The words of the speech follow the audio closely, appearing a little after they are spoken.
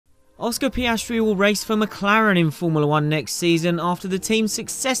Oscar Piastri will race for McLaren in Formula 1 next season after the team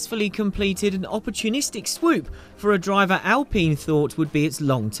successfully completed an opportunistic swoop for a driver Alpine thought would be its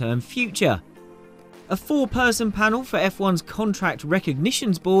long-term future. A four-person panel for F1's Contract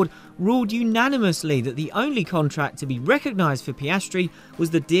Recognitions Board ruled unanimously that the only contract to be recognised for Piastri was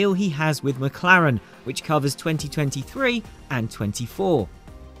the deal he has with McLaren, which covers 2023 and 24.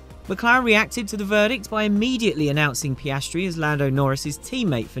 McLaren reacted to the verdict by immediately announcing Piastri as Lando Norris'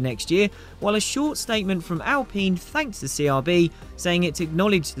 teammate for next year, while a short statement from Alpine thanked the CRB, saying it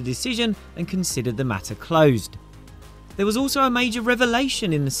acknowledged the decision and considered the matter closed. There was also a major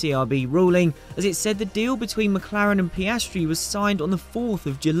revelation in the CRB ruling, as it said the deal between McLaren and Piastri was signed on the 4th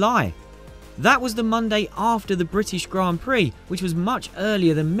of July. That was the Monday after the British Grand Prix, which was much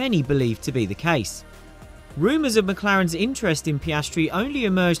earlier than many believed to be the case. Rumours of McLaren's interest in Piastri only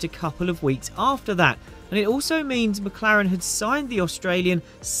emerged a couple of weeks after that, and it also means McLaren had signed the Australian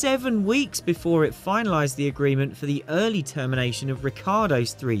 7 weeks before it finalised the agreement for the early termination of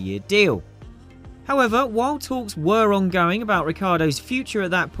Ricciardo's 3-year deal. However, while talks were ongoing about Ricciardo's future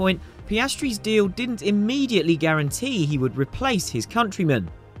at that point, Piastri's deal didn't immediately guarantee he would replace his countryman.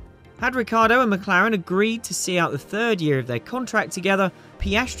 Had Ricciardo and McLaren agreed to see out the 3rd year of their contract together,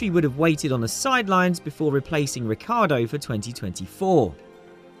 Piastri would have waited on the sidelines before replacing Ricciardo for 2024.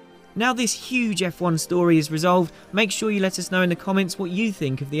 Now this huge F1 story is resolved, make sure you let us know in the comments what you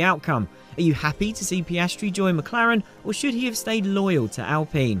think of the outcome. Are you happy to see Piastri join McLaren, or should he have stayed loyal to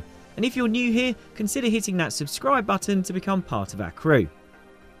Alpine? And if you're new here, consider hitting that subscribe button to become part of our crew.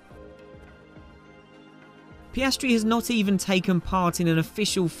 Piastri has not even taken part in an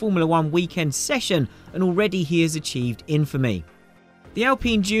official Formula 1 weekend session, and already he has achieved infamy. The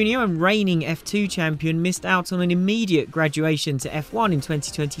Alpine junior and reigning F2 champion missed out on an immediate graduation to F1 in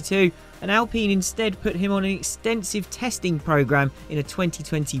 2022, and Alpine instead put him on an extensive testing program in a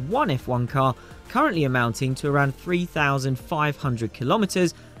 2021 F1 car, currently amounting to around 3,500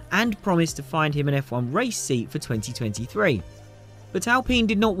 kilometers, and promised to find him an F1 race seat for 2023. But Alpine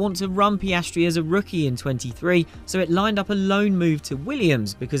did not want to run Piastri as a rookie in 23, so it lined up a loan move to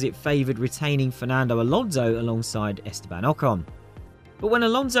Williams because it favoured retaining Fernando Alonso alongside Esteban Ocon. But when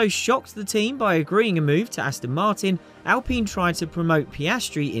Alonso shocked the team by agreeing a move to Aston Martin, Alpine tried to promote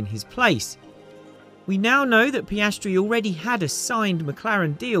Piastri in his place. We now know that Piastri already had a signed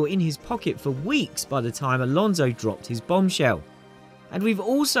McLaren deal in his pocket for weeks by the time Alonso dropped his bombshell. And we've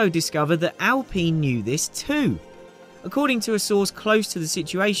also discovered that Alpine knew this too. According to a source close to the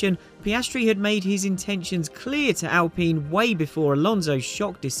situation, Piastri had made his intentions clear to Alpine way before Alonso's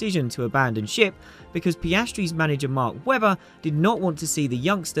shock decision to abandon ship, because Piastri's manager Mark Webber did not want to see the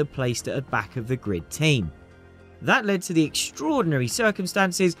youngster placed at the back of the grid team. That led to the extraordinary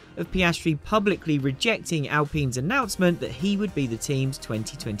circumstances of Piastri publicly rejecting Alpine's announcement that he would be the team's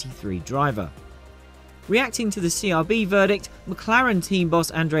 2023 driver. Reacting to the CRB verdict, McLaren team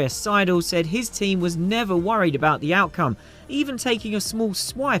boss Andreas Seidel said his team was never worried about the outcome, even taking a small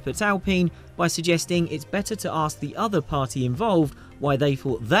swipe at Alpine by suggesting it's better to ask the other party involved why they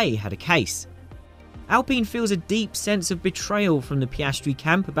thought they had a case. Alpine feels a deep sense of betrayal from the Piastri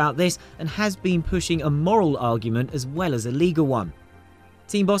camp about this and has been pushing a moral argument as well as a legal one.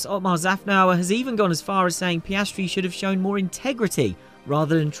 Team boss Otmar Zafnauer has even gone as far as saying Piastri should have shown more integrity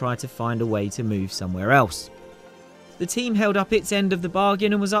rather than try to find a way to move somewhere else. The team held up its end of the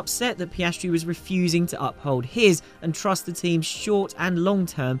bargain and was upset that Piastri was refusing to uphold his and trust the team's short and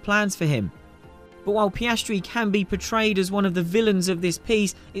long-term plans for him. But while Piastri can be portrayed as one of the villains of this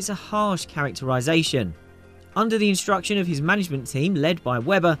piece, it's a harsh characterisation. Under the instruction of his management team, led by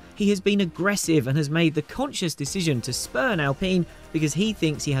Webber, he has been aggressive and has made the conscious decision to spurn Alpine because he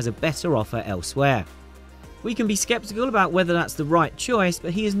thinks he has a better offer elsewhere. We can be sceptical about whether that's the right choice,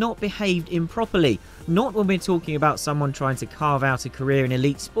 but he has not behaved improperly, not when we're talking about someone trying to carve out a career in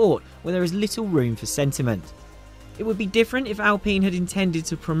elite sport where there is little room for sentiment. It would be different if Alpine had intended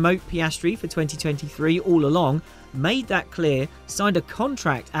to promote Piastri for 2023 all along, made that clear, signed a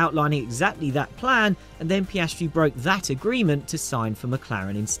contract outlining exactly that plan, and then Piastri broke that agreement to sign for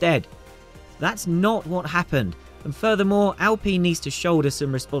McLaren instead. That's not what happened, and furthermore, Alpine needs to shoulder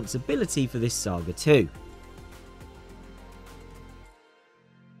some responsibility for this saga too.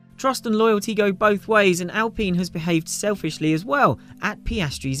 Trust and loyalty go both ways, and Alpine has behaved selfishly as well, at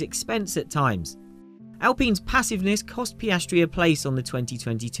Piastri's expense at times. Alpine's passiveness cost Piastri a place on the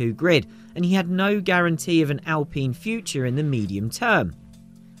 2022 grid, and he had no guarantee of an Alpine future in the medium term.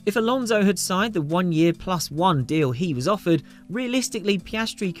 If Alonso had signed the 1-year +1 deal he was offered, realistically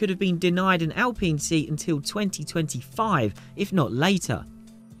Piastri could have been denied an Alpine seat until 2025, if not later.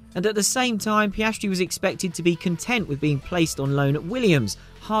 And at the same time, Piastri was expected to be content with being placed on loan at Williams,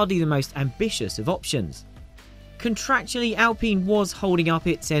 hardly the most ambitious of options. Contractually, Alpine was holding up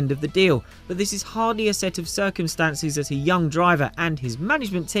its end of the deal, but this is hardly a set of circumstances that a young driver and his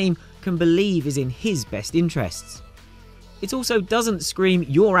management team can believe is in his best interests. It also doesn't scream,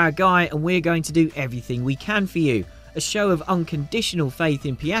 "You're our guy and we're going to do everything we can for you." A show of unconditional faith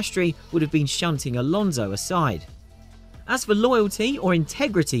in Piastri would have been shunting Alonso aside. As for loyalty or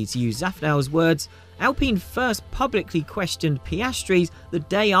integrity, to use Zafnau's words, Alpine first publicly questioned Piastri's the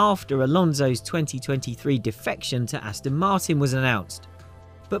day after Alonso's 2023 defection to Aston Martin was announced.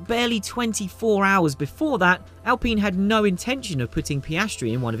 But barely 24 hours before that, Alpine had no intention of putting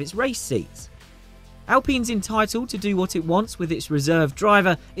Piastri in one of its race seats. Alpine's entitled to do what it wants with its reserve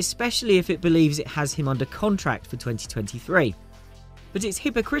driver, especially if it believes it has him under contract for 2023. But it's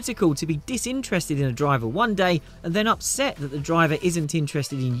hypocritical to be disinterested in a driver one day and then upset that the driver isn't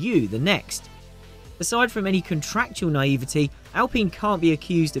interested in you the next. Aside from any contractual naivety, Alpine can't be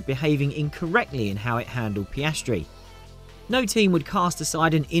accused of behaving incorrectly in how it handled Piastri. No team would cast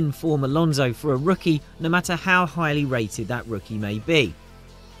aside an in-form Alonso for a rookie, no matter how highly rated that rookie may be.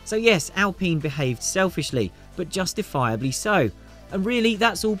 So yes, Alpine behaved selfishly, but justifiably so. And really,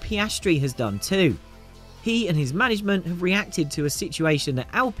 that's all Piastri has done too. He and his management have reacted to a situation that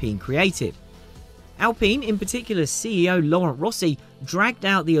Alpine created. Alpine, in particular CEO Laurent Rossi, dragged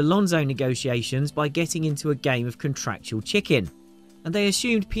out the Alonso negotiations by getting into a game of contractual chicken. And they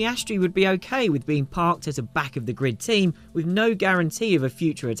assumed Piastri would be okay with being parked at a back-of-the-grid team with no guarantee of a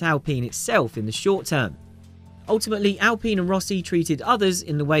future at Alpine itself in the short term. Ultimately, Alpine and Rossi treated others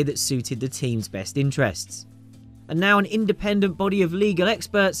in the way that suited the team's best interests. And now an independent body of legal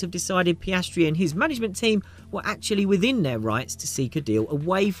experts have decided Piastri and his management team were actually within their rights to seek a deal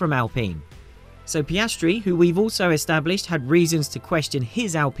away from Alpine. So Piastri, who we've also established had reasons to question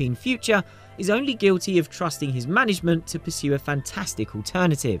his Alpine future, is only guilty of trusting his management to pursue a fantastic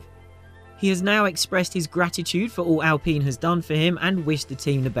alternative. He has now expressed his gratitude for all Alpine has done for him and wished the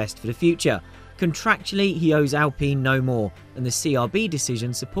team the best for the future. Contractually, he owes Alpine no more, and the CRB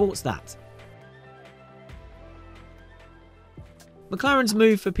decision supports that. McLaren's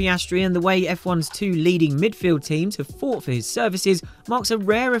move for Piastri and the way F1's two leading midfield teams have fought for his services marks a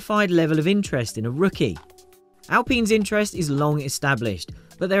rarefied level of interest in a rookie. Alpine's interest is long established,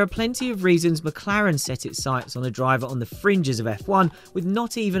 but there are plenty of reasons McLaren set its sights on a driver on the fringes of F1 with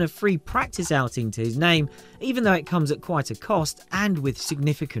not even a free practice outing to his name, even though it comes at quite a cost and with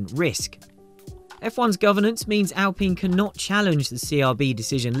significant risk. F1's governance means Alpine cannot challenge the CRB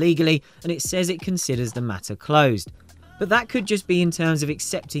decision legally, and it says it considers the matter closed. But that could just be in terms of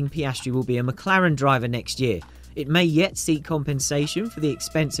accepting Piastri will be a McLaren driver next year. It may yet seek compensation for the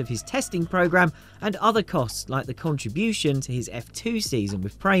expense of his testing program and other costs like the contribution to his F2 season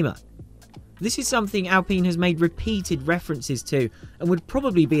with Prema. This is something Alpine has made repeated references to and would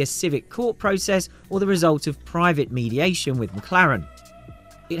probably be a civic court process or the result of private mediation with McLaren.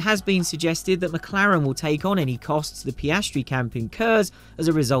 It has been suggested that McLaren will take on any costs the Piastri camp incurs as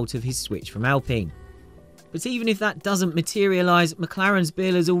a result of his switch from Alpine. But even if that doesn't materialise, McLaren's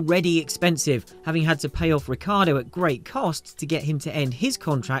bill is already expensive, having had to pay off Ricciardo at great cost to get him to end his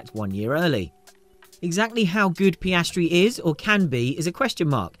contract 1 year early. Exactly how good Piastri is or can be is a question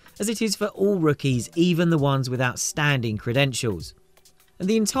mark, as it is for all rookies, even the ones with outstanding credentials. And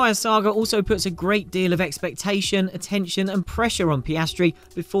the entire saga also puts a great deal of expectation, attention and pressure on Piastri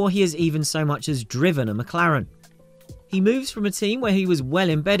before he has even so much as driven a McLaren. He moves from a team where he was well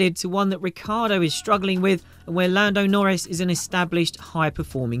embedded to one that Ricciardo is struggling with and where Lando Norris is an established,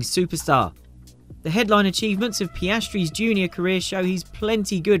 high-performing superstar. The headline achievements of Piastri's junior career show he's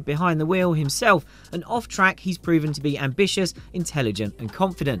plenty good behind the wheel himself, and off-track he's proven to be ambitious, intelligent and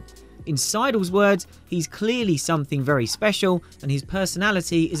confident. In Seidel's words, he's clearly something very special and his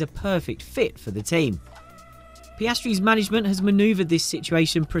personality is a perfect fit for the team. Piastri's management has manoeuvred this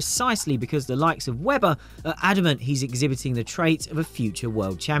situation precisely because the likes of Webber are adamant he's exhibiting the traits of a future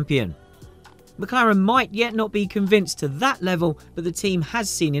world champion. McLaren might yet not be convinced to that level, but the team has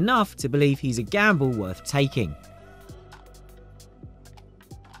seen enough to believe he's a gamble worth taking.